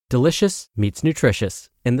Delicious meets nutritious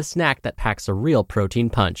in the snack that packs a real protein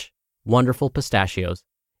punch. Wonderful Pistachios.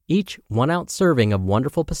 Each 1-ounce serving of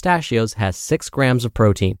Wonderful Pistachios has 6 grams of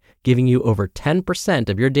protein, giving you over 10%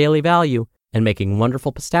 of your daily value and making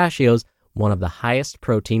Wonderful Pistachios one of the highest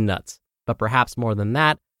protein nuts. But perhaps more than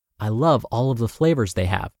that, I love all of the flavors they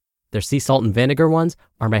have. Their sea salt and vinegar ones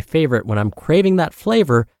are my favorite when I'm craving that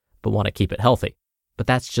flavor but want to keep it healthy. But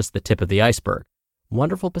that's just the tip of the iceberg.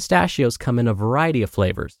 Wonderful Pistachios come in a variety of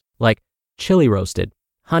flavors, like chili roasted,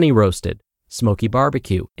 honey roasted, smoky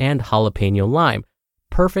barbecue, and jalapeno lime,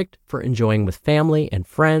 perfect for enjoying with family and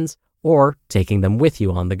friends or taking them with you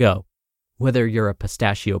on the go. Whether you're a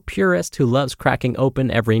pistachio purist who loves cracking open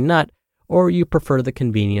every nut, or you prefer the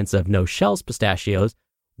convenience of no-shells pistachios,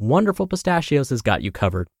 Wonderful Pistachios has got you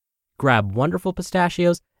covered. Grab Wonderful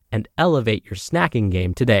Pistachios and elevate your snacking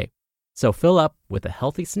game today. So fill up with a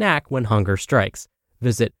healthy snack when hunger strikes.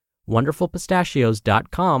 Visit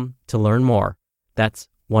wonderfulpistachios.com to learn more. That's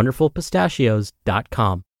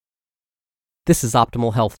wonderfulpistachios.com. This is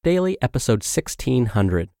Optimal Health Daily, episode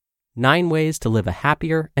 1600, 9 Ways to Live a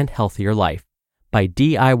Happier and Healthier Life by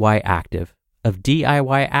DIYActive of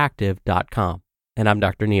DIYActive.com. And I'm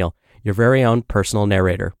Dr. Neil, your very own personal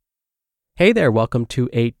narrator. Hey there, welcome to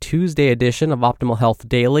a Tuesday edition of Optimal Health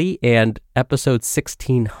Daily and episode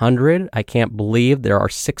 1600. I can't believe there are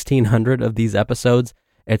 1600 of these episodes.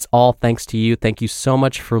 It's all thanks to you. Thank you so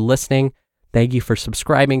much for listening. Thank you for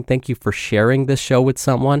subscribing. Thank you for sharing this show with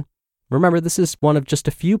someone. Remember, this is one of just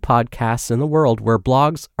a few podcasts in the world where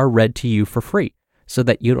blogs are read to you for free so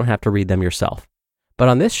that you don't have to read them yourself. But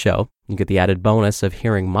on this show, you get the added bonus of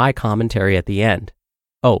hearing my commentary at the end.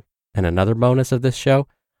 Oh, and another bonus of this show,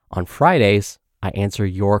 on Fridays, I answer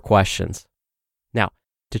your questions. Now,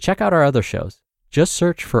 to check out our other shows, just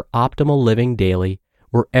search for Optimal Living Daily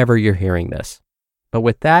wherever you're hearing this. But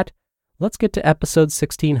with that, let's get to episode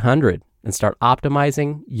 1600 and start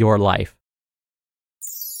optimizing your life.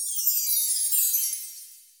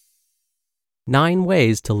 9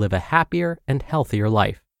 Ways to Live a Happier and Healthier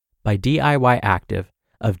Life by DIYActive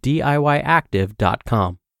of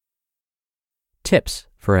DIYActive.com. Tips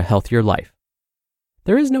for a healthier life.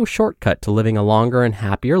 There is no shortcut to living a longer and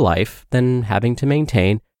happier life than having to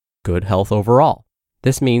maintain good health overall.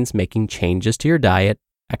 This means making changes to your diet,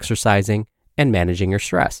 exercising, and managing your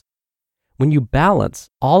stress. When you balance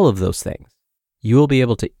all of those things, you will be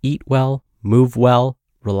able to eat well, move well,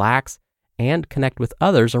 relax, and connect with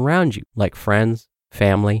others around you, like friends,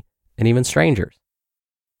 family, and even strangers.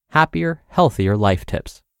 Happier, healthier life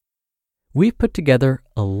tips. We've put together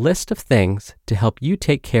a list of things to help you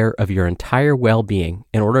take care of your entire well-being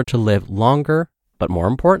in order to live longer, but more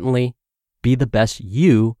importantly, be the best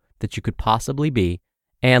you that you could possibly be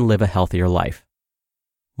and live a healthier life.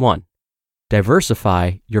 1.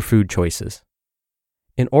 Diversify your food choices.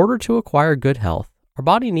 In order to acquire good health, our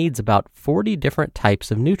body needs about 40 different types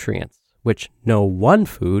of nutrients, which no one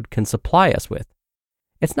food can supply us with.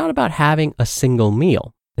 It's not about having a single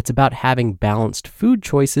meal. It's about having balanced food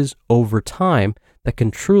choices over time that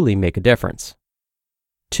can truly make a difference.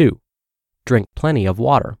 2. Drink plenty of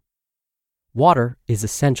water. Water is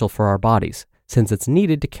essential for our bodies since it's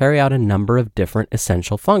needed to carry out a number of different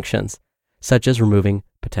essential functions, such as removing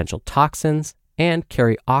potential toxins and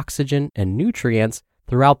carry oxygen and nutrients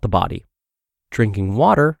throughout the body. Drinking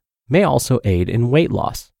water may also aid in weight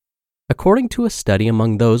loss. According to a study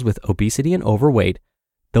among those with obesity and overweight,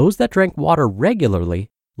 those that drank water regularly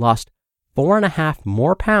lost 4.5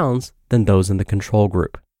 more pounds than those in the control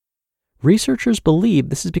group. Researchers believe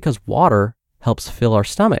this is because water helps fill our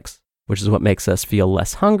stomachs, which is what makes us feel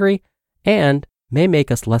less hungry and may make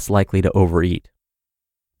us less likely to overeat.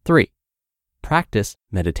 3. Practice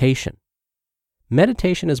meditation.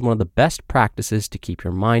 Meditation is one of the best practices to keep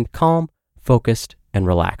your mind calm, focused, and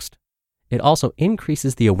relaxed. It also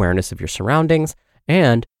increases the awareness of your surroundings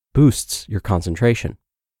and boosts your concentration.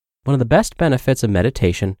 One of the best benefits of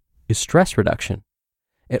meditation is stress reduction.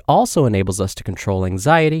 It also enables us to control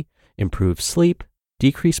anxiety, improve sleep,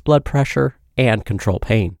 decrease blood pressure, and control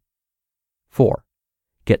pain. 4.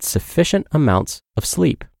 Get sufficient amounts of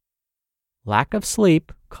sleep. Lack of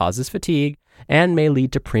sleep causes fatigue and may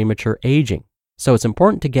lead to premature aging, so it's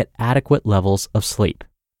important to get adequate levels of sleep.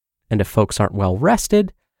 And if folks aren't well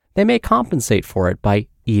rested, they may compensate for it by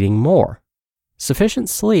eating more. Sufficient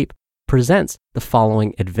sleep presents the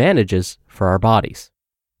following advantages for our bodies.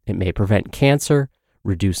 It may prevent cancer,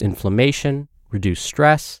 reduce inflammation, reduce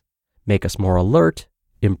stress, make us more alert,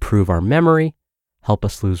 improve our memory, help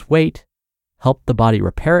us lose weight, help the body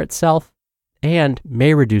repair itself, and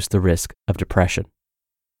may reduce the risk of depression.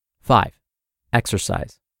 5.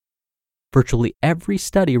 Exercise. Virtually every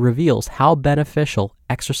study reveals how beneficial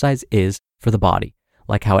exercise is for the body,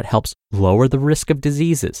 like how it helps lower the risk of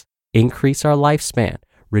diseases, increase our lifespan,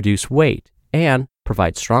 reduce weight, and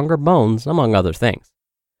provide stronger bones, among other things.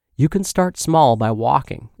 You can start small by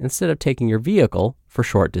walking instead of taking your vehicle for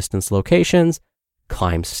short distance locations,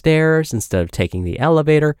 climb stairs instead of taking the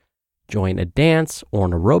elevator, join a dance or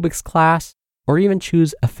an aerobics class, or even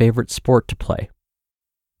choose a favorite sport to play.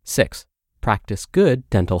 6. Practice good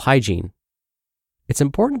dental hygiene. It's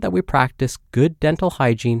important that we practice good dental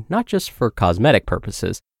hygiene not just for cosmetic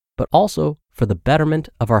purposes, but also for the betterment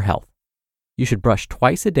of our health. You should brush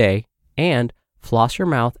twice a day and floss your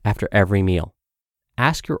mouth after every meal.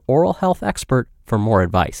 Ask your oral health expert for more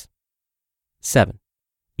advice. 7.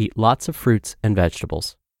 Eat lots of fruits and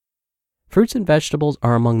vegetables. Fruits and vegetables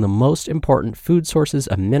are among the most important food sources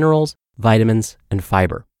of minerals, vitamins, and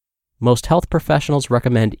fiber. Most health professionals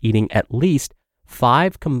recommend eating at least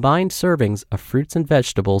 5 combined servings of fruits and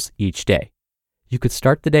vegetables each day. You could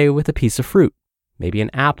start the day with a piece of fruit, maybe an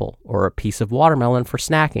apple or a piece of watermelon for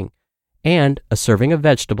snacking, and a serving of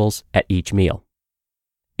vegetables at each meal.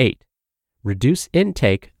 8. Reduce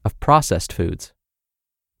intake of processed foods.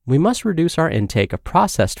 We must reduce our intake of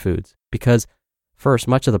processed foods because, first,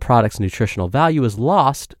 much of the product's nutritional value is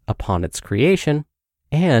lost upon its creation,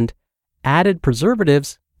 and added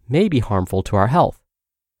preservatives may be harmful to our health.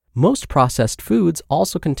 Most processed foods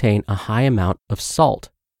also contain a high amount of salt.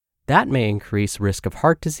 That may increase risk of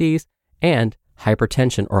heart disease and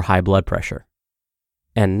hypertension or high blood pressure.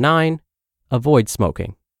 And 9, avoid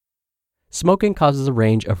smoking. Smoking causes a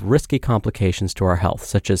range of risky complications to our health,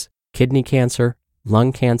 such as kidney cancer,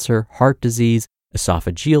 lung cancer, heart disease,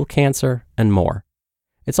 esophageal cancer, and more.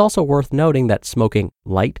 It's also worth noting that smoking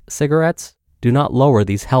light cigarettes do not lower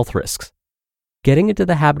these health risks. Getting into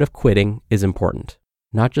the habit of quitting is important,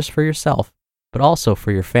 not just for yourself, but also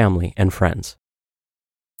for your family and friends.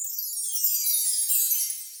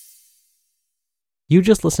 You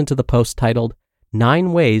just listened to the post titled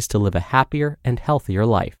 9 Ways to Live a Happier and Healthier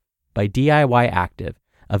Life by DIYActive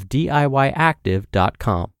of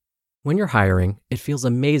DIYActive.com. When you're hiring, it feels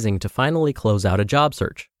amazing to finally close out a job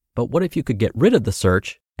search. But what if you could get rid of the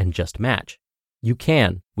search and just match? You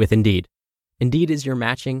can with Indeed. Indeed is your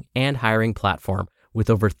matching and hiring platform with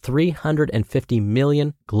over 350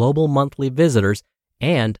 million global monthly visitors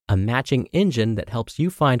and a matching engine that helps you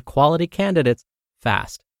find quality candidates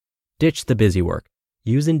fast. Ditch the busy work.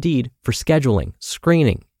 Use Indeed for scheduling,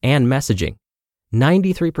 screening, and messaging.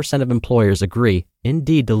 93% of employers agree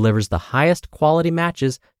Indeed delivers the highest quality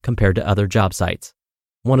matches compared to other job sites.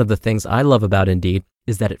 One of the things I love about Indeed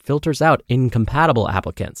is that it filters out incompatible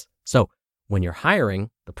applicants. So when you're hiring,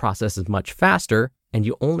 the process is much faster and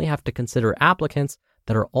you only have to consider applicants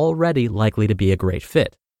that are already likely to be a great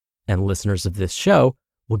fit. And listeners of this show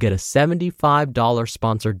will get a $75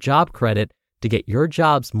 sponsored job credit to get your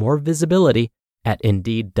jobs more visibility at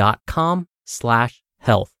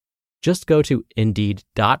Indeed.com/health. Just go to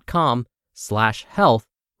Indeed.com/health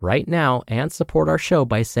right now and support our show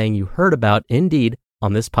by saying you heard about Indeed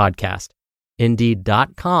on this podcast.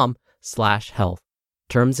 Indeed.com/health.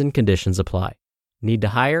 Terms and conditions apply. Need to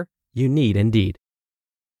hire? You need Indeed.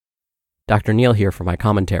 Dr. Neil here for my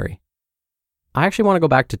commentary. I actually want to go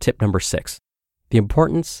back to tip number 6, the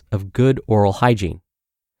importance of good oral hygiene.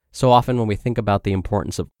 So often when we think about the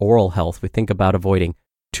importance of oral health, we think about avoiding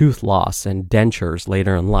tooth loss and dentures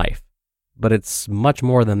later in life. But it's much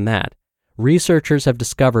more than that. Researchers have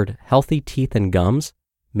discovered healthy teeth and gums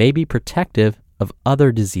may be protective of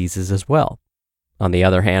other diseases as well. On the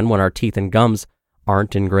other hand, when our teeth and gums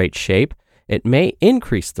aren't in great shape, it may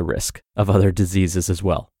increase the risk of other diseases as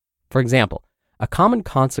well. For example, a common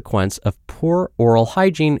consequence of poor oral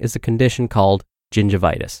hygiene is a condition called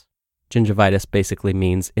gingivitis. Gingivitis basically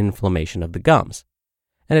means inflammation of the gums.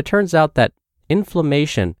 And it turns out that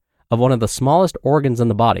inflammation of one of the smallest organs in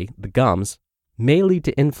the body, the gums, may lead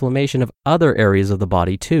to inflammation of other areas of the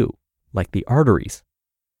body too, like the arteries.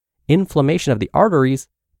 Inflammation of the arteries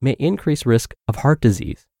may increase risk of heart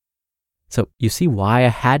disease. So you see why I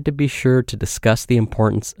had to be sure to discuss the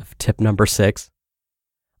importance of tip number 6?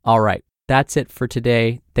 All right, that's it for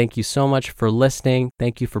today. Thank you so much for listening.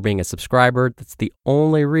 Thank you for being a subscriber. That's the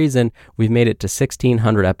only reason we've made it to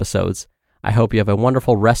 1,600 episodes. I hope you have a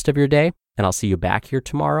wonderful rest of your day, and I'll see you back here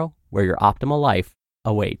tomorrow where your optimal life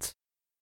awaits.